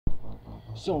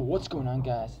So what's going on,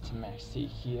 guys? It's Maxi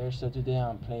here. So today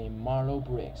I'm playing Marlow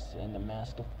Briggs and the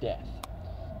Mask of Death.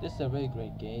 This is a very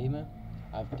great game.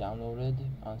 I've downloaded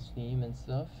on Steam and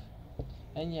stuff,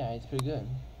 and yeah, it's pretty good.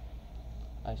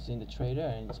 I've seen the trailer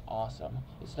and it's awesome.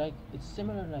 It's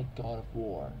similar like God of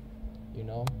War, you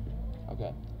know?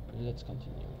 Okay, let's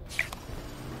continue.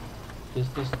 This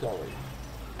is the story.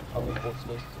 I was supposed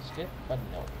to skip, but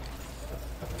no.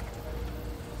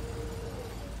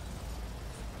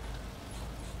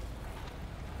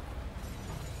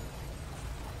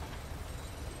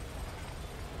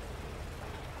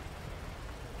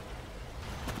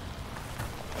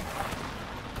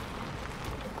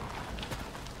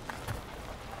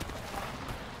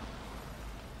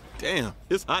 Damn,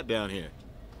 it's hot down here.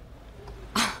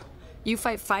 You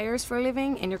fight fires for a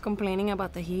living and you're complaining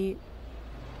about the heat?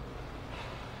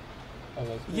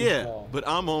 Oh, yeah, but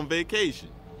I'm on vacation.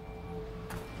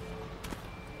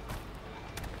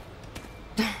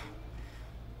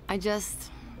 I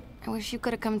wish you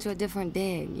could have come to a different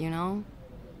dig, you know?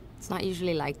 It's not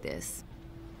usually like this.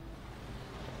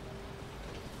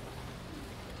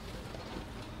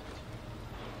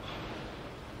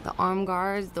 The armed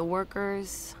guards, the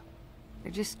workers,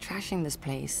 they're just trashing this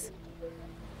place.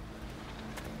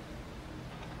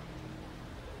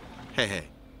 Hey,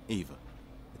 Eva,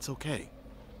 it's okay.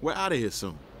 We're out of here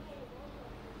soon.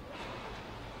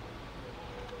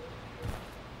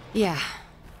 Yeah.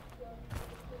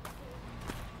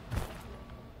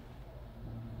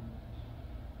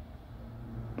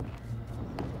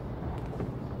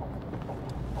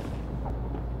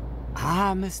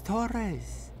 Ah, Miss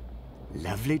Torres.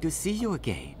 Lovely to see you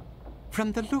again.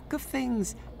 From the look of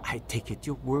things, I take it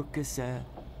your work is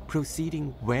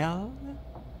proceeding well?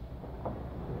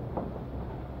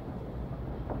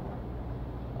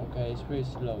 Okay, it's pretty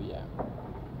slow, yeah.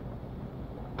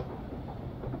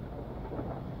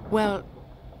 Well,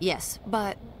 yes,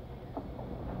 but...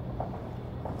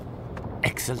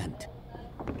 Excellent.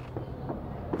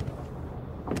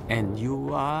 And you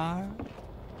are?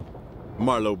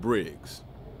 Marlow Briggs.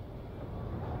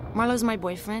 Marlow's my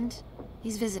boyfriend.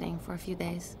 He's visiting for a few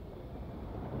days.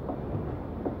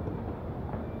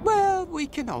 Well, we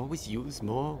can always use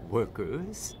more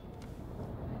workers.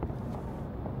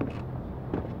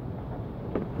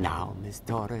 Now, Miss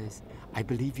Torres, I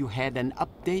believe you had an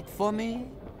update for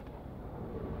me?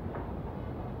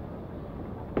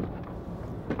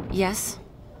 Yes.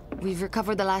 We've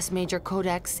recovered the last major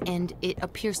codex, and it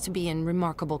appears to be in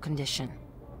remarkable condition.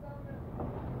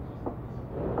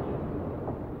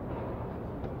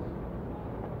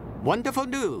 Wonderful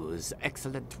news.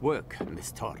 Excellent work,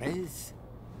 Miss Torres.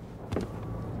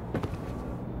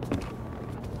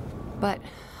 But,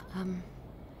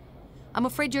 I'm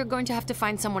afraid you're going to have to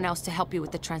find someone else to help you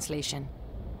with the translation.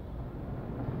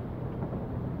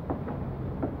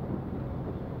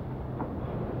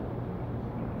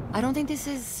 I don't think this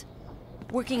is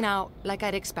working out like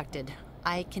I'd expected.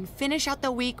 I can finish out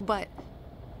the week, but...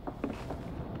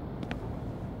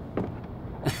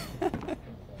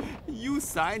 You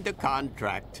signed a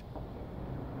contract.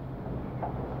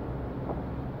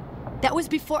 That was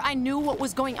before I knew what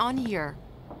was going on here.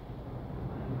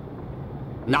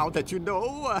 Now that you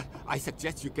know, I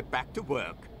suggest you get back to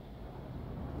work.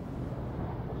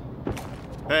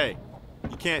 Hey,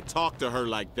 you can't talk to her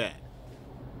like that.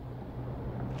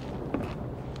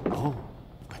 Oh,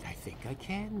 but I think I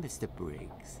can, Mr.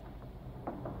 Briggs.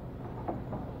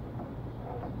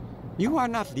 You are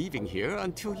not leaving here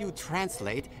until you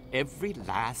translate every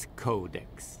last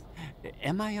codex.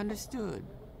 Am I understood?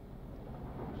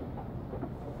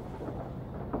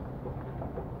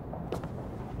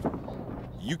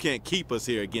 You can't keep us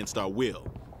here against our will.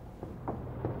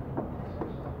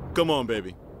 Come on,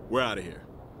 baby. We're out of here.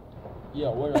 Yeah,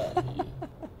 we're out of here.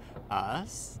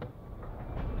 Us?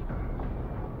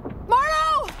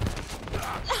 Marlow!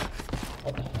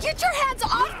 Get your hands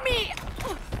off me!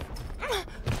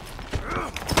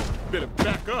 Better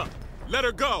back up. Let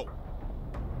her go.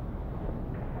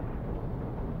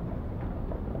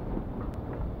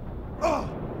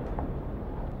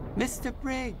 Mr.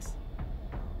 Briggs,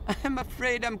 I'm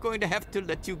afraid I'm going to have to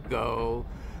let you go.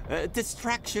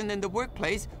 Distraction in the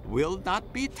workplace will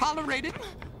not be tolerated.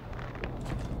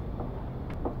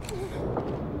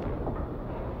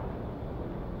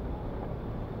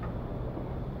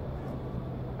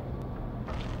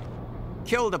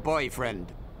 Kill the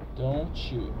boyfriend. Don't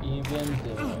you even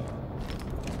dare.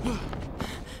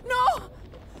 No!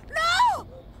 No!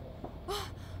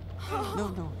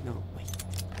 No, wait.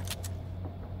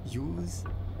 Use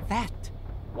that.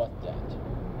 What that?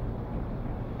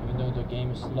 Even though the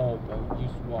game is slow, but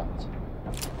use what?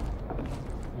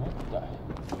 What the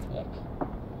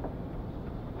heck?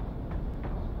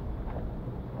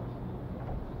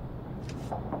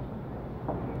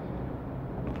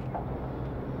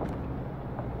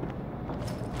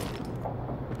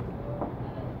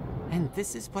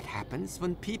 this is what happens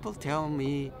when people tell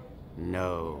me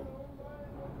no.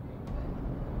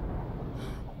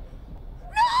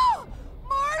 No!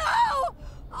 Marlow!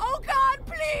 Oh God,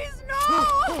 please,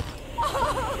 no!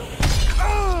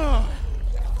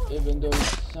 Even though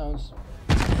it sounds...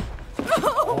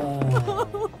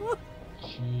 Oh,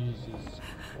 Jesus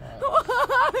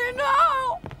Christ.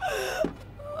 No!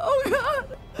 Oh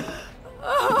God!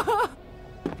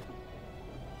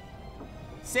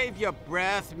 Save your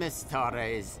breath, Miss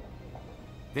Torres.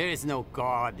 There is no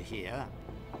God here.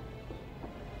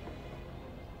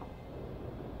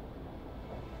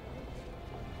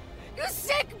 You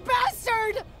sick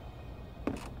bastard!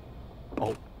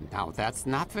 Oh, now that's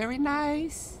not very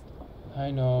nice.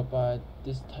 I know, but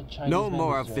this Chinese No man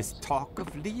more is of this just- talk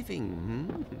of leaving,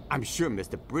 hmm? I'm sure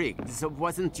Mr. Briggs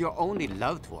wasn't your only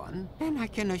loved one. And I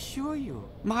can assure you,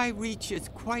 my reach is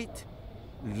quite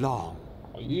long.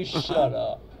 Oh, you shut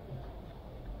up.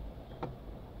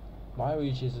 My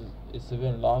reach is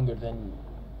even longer than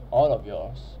all of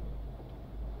yours.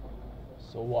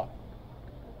 So what?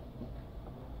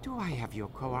 Do I have your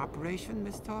cooperation,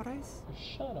 Miss Torres?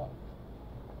 Shut up.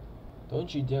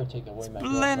 Don't you dare take away my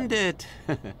girlfriend. Splendid!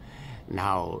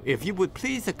 Now, if you would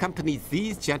please accompany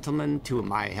these gentlemen to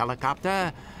my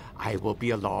helicopter, I will be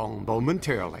along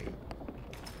momentarily.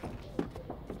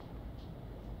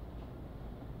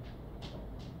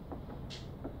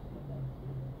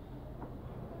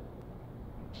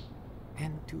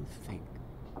 And to think,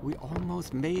 we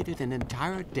almost made it an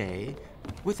entire day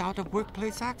without a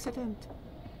workplace accident.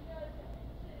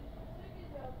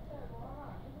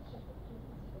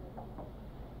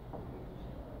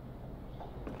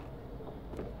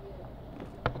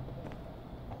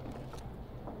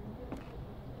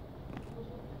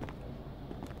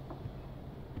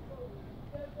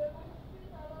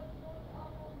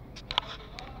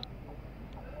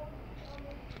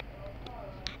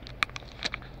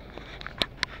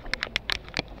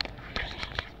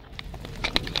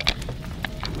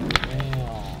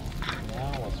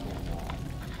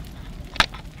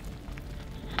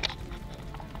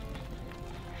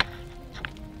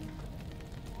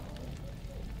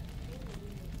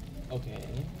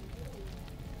 Okay.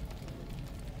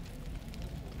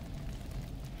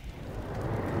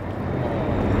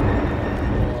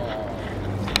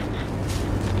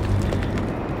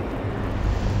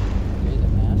 Okay, the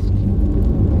mask.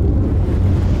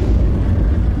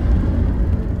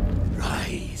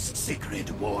 Rise, sacred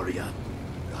warrior.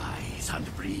 Rise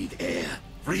and breathe air,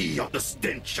 free of the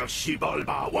stench of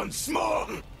Xibalba once more.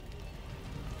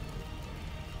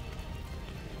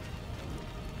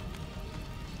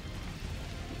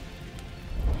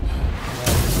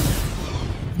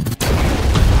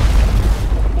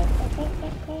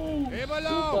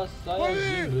 Super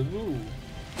Saiyan remove.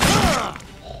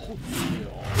 Oh,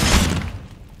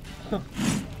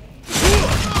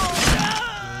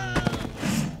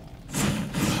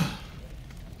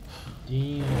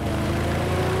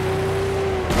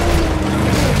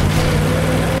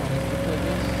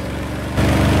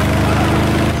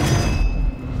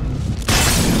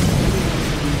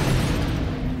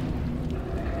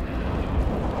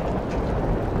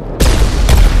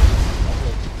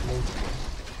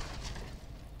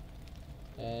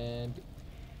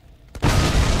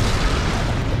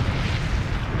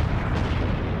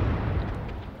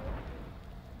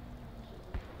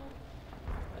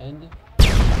 And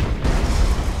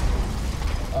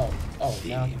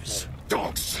now Thieves,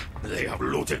 dogs, they have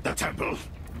looted the temple.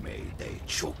 May they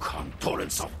choke on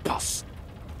torrents of pus.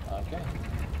 okay.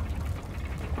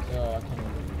 So I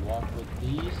can walk with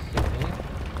these.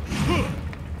 Okay.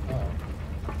 Oh,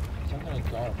 some kind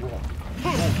of God of War.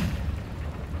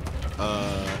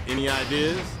 Any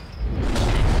ideas?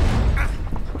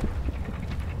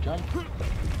 Jump.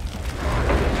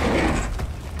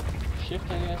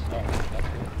 Shift, I guess. Oh, that's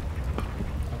good.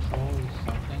 Control is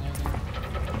something, I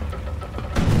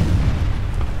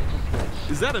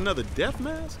think. Is that another death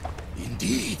mask?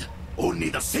 Indeed, only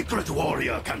the sacred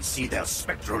warrior can see their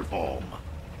spectral form.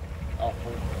 Oh,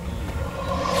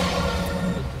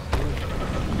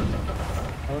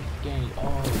 Earth gain.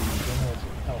 Oh, it generates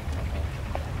health.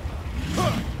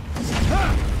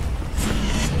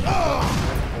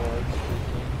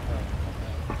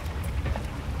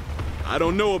 I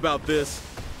don't know about this.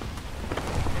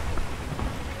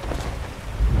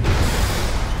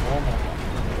 Oh my god.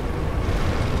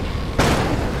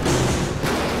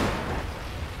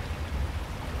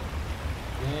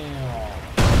 Damn.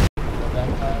 Go back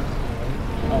fast.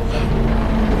 Oh, thank you.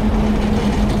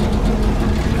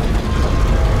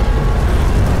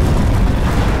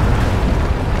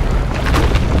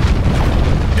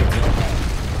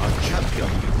 A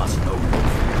champion must know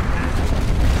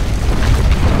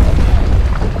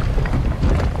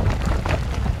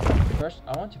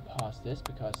this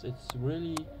because it's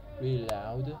really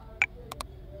loud.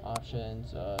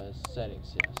 Options,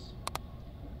 settings, yes.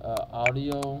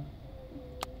 Audio,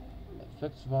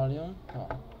 fixed volume.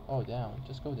 Oh, down.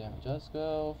 Just go down. Just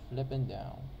go flipping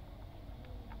down.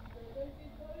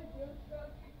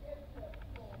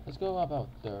 Let's go about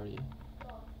 30.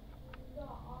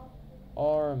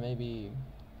 Or maybe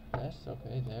less.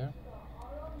 Okay, there.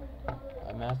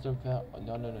 Master no.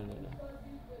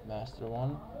 Master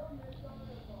one.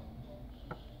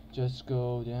 Just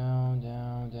go down,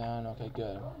 down, down. Okay,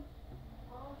 good.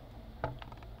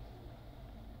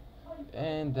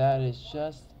 And that is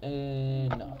just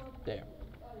enough. There.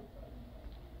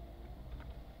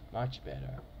 Much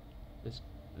better.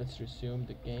 Let's resume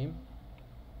the game.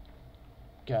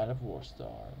 God of War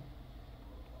Star.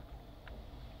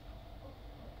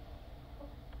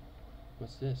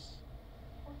 What's this?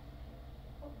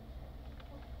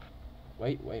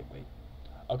 Wait.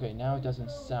 Okay, now it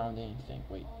doesn't sound anything.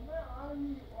 Wait.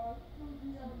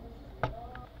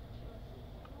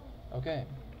 Okay.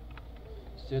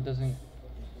 Still doesn't.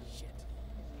 Shit.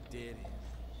 Dead end.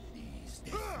 These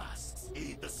death masks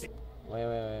aid the sick.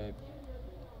 Wait.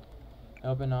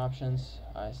 Open options.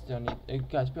 I still need.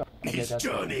 Guys, okay, His that's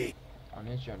journey. On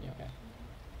his journey. Okay.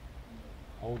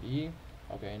 Hold E.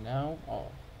 Okay, now. Oh,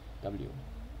 W.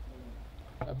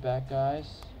 Back,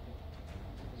 guys.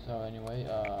 So anyway,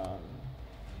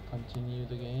 continue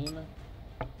the game.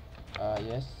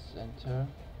 Yes, enter.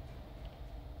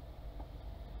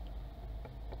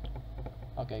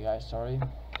 Okay, guys, sorry.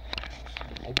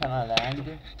 It kinda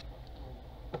lagged.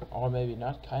 Or maybe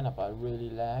not kinda, but really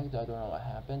lagged. I don't know what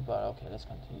happened, but okay, let's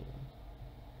continue.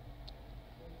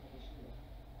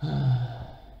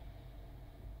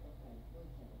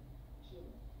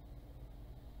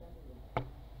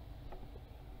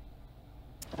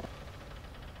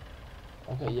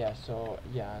 Okay, yeah, so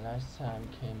yeah, last time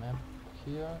came up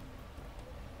here.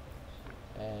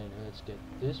 And let's get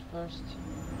this first.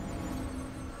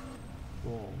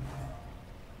 Boom.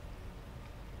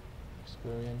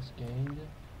 Experience gained.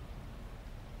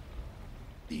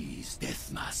 These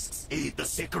death masks aid the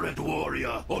sacred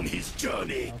warrior on his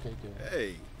journey. Okay, good.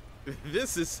 Hey,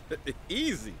 this is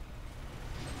easy.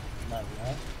 Not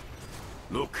right.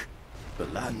 Look, the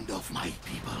land of my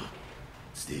people.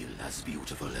 Still as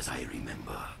beautiful as I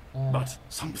remember. But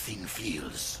something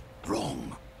feels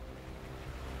wrong.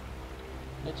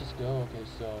 Let's just go. Okay,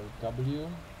 so W.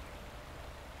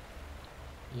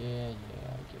 Yeah, I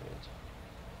get it.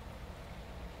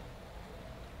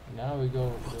 Now we go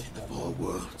What with in the W. four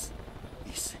worlds?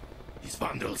 These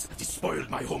vandals have despoiled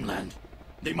my homeland.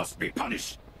 They must be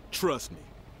punished. Trust me,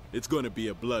 it's gonna be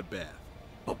a bloodbath.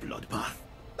 A bloodbath?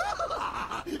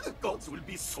 The gods will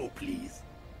be so pleased.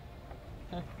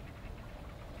 I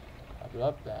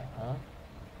love that, huh?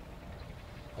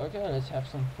 Okay, let's have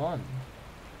some fun.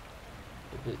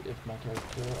 If my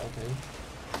character, okay.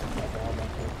 I don't want my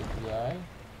character to die.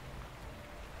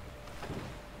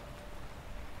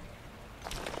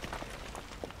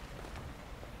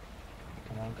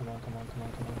 Come on.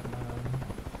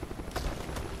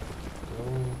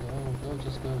 Go,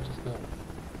 just go.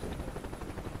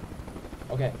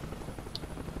 Okay.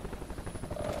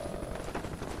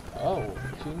 Oh,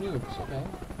 2 noobs, okay.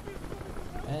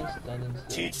 And standing still.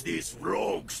 Teach these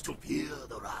rogues to fear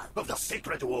the wrath of the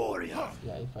sacred warrior.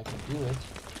 Yeah, if I can do it.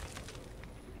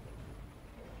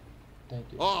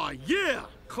 Thank you. Oh yeah!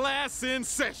 Class in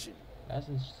session. As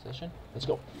in session, let's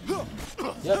go.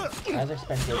 Yep, as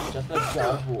expected, just like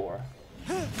God of War.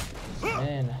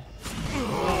 Man,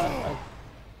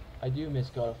 I do miss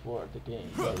God of War, the game.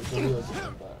 But it's a real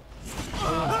game, but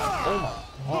oh my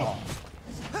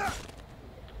god,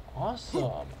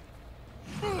 awesome!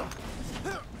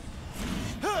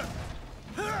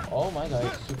 Oh my god,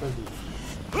 it's super deep.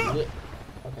 Lit.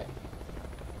 Okay,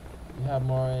 we have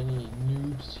more any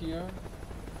noobs here?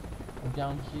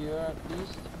 Down here at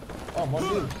least. Oh, more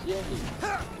noobs, yay!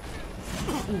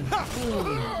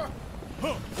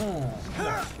 What?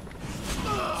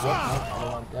 I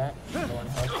don't want that. I don't want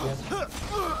help yet.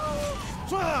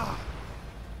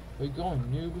 Where you going,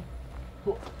 noob?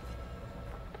 What?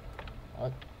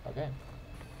 Okay.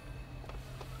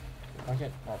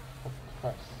 Okay. Oh,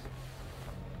 Christ.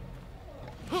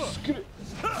 Screw it.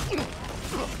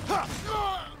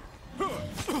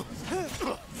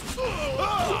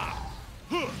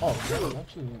 Oh, really?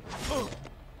 Actually.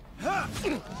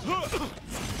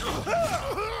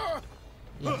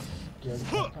 Yes, Gary,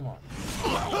 come on.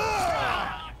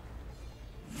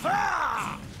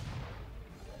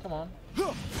 Come on.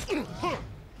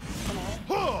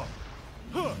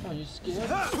 Oh, you scared?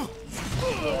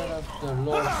 Scared of the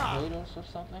Lord Kratos or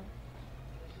something?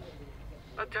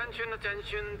 Attention,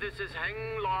 attention, this is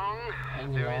Hang Long.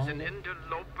 There is an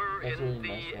interloper in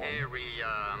the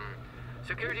area.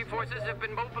 Security forces have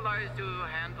been mobilized to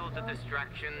handle the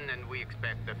distraction, and we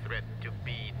expect the threat to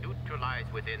be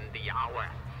neutralized within the hour.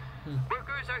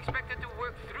 Workers are expected to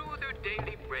work through their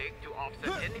daily break to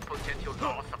offset any potential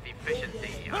loss of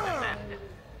efficiency. Understand?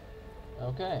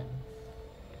 Okay.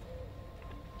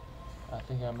 I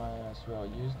think I might as well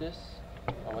use this.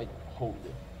 Oh wait, hold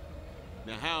it.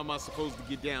 Now how am I supposed to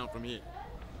get down from here?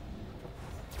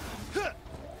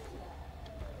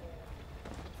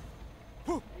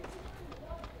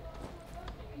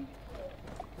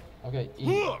 Okay,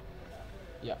 E.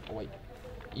 Yeah, wait.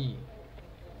 E.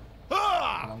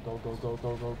 Come on, go, go, go,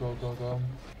 go, go, go, go, go.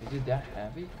 Is it that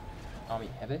heavy? I mean,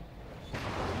 heavy?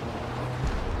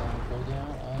 Go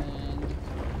down, and...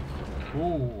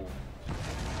 Ooh.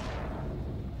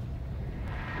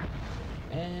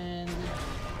 And...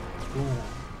 Ooh.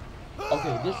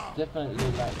 Okay, this is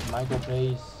definitely like Michael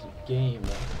Bay's game.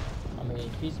 I mean,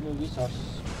 his movies are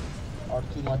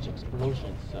too much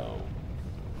explosion, so...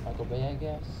 Michael Bay, I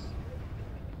guess.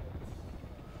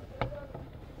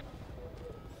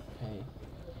 Okay.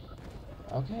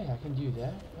 Okay, I can do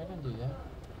that. I can do that.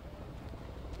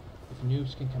 If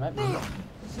noobs can come at me.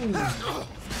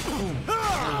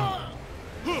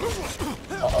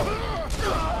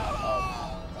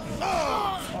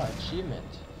 Oh, achievement.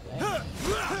 Thanks.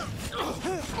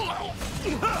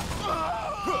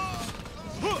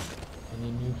 Any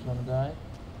noobs wanna die?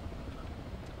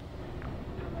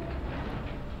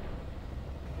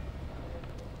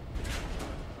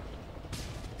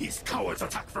 These cowards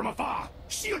attack from afar!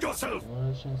 Shield yourself!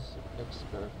 Demolitions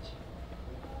expert.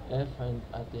 If and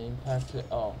at the impact.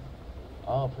 Oh,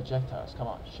 projectiles! Come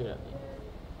on, shoot at me.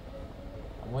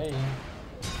 I'm waiting.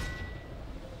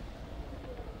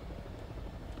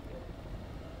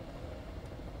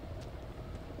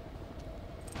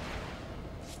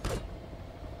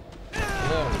 There we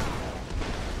go.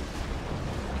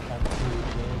 Time to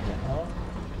gain the health.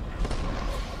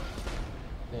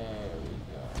 There we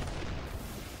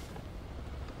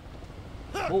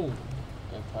go. Boom!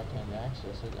 If I can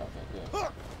access it, okay, good.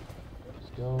 Let's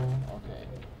go, okay.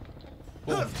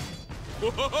 Boom!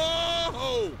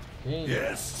 Whoa! Gain.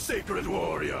 Yes, sacred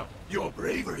warrior. Your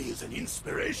bravery is an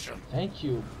inspiration. Thank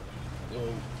you,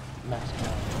 Max.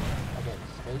 Okay,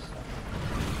 space.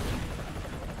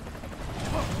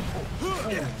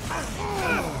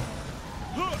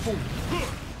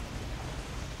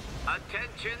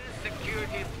 Attention,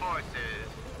 security forces.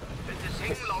 This is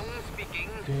Hang Long speaking.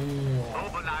 Damn.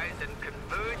 Mobilize and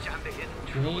converge on the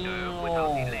intruder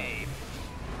without delay.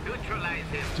 Neutralize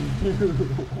him.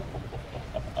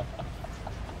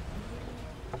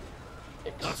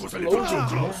 That was a little too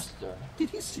close. Master. Did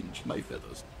he singe my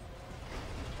feathers?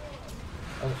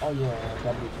 Oh yeah,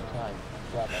 W to climb.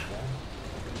 Forgot about that.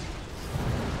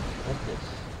 What's this?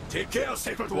 Take care,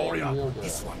 sacred Flame warrior. wielder.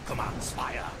 This one commands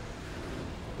fire.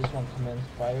 This one commands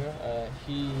fire.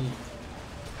 He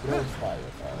throws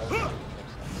fire. Okay,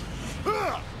 makes sense.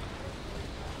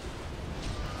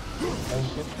 Oh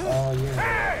shit. Oh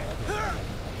yeah.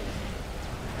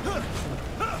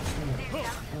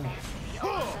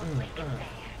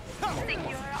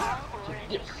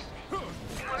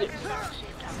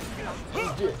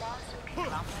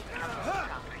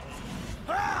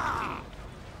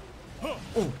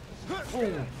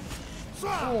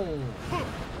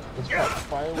 Let's fight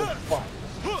fire with fire.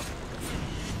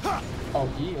 Oh,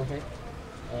 E, okay.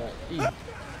 E.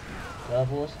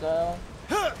 Bravo style.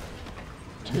 Damn.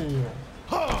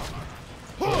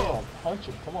 Damn, punch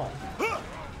him, come on.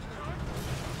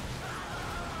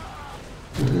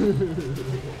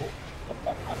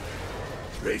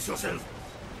 Brace yourself.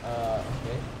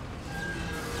 Okay.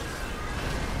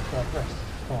 Press.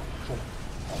 Come on, show me.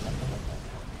 Oh, nothing like that.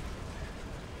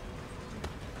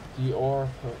 The or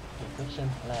perfection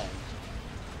plan.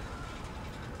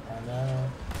 And now.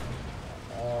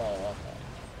 Oh, okay.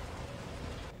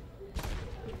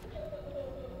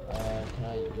 Can I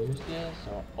use this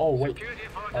or? Oh wait.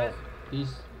 Oh,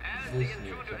 these. As the This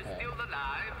intruder needs. is Okay. still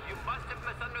alive, you must have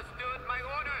misunderstood my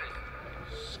orders.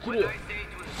 Screw When it. I say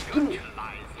to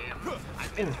neutralize him, I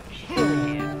meant to kill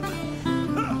him.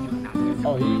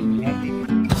 Oh, he.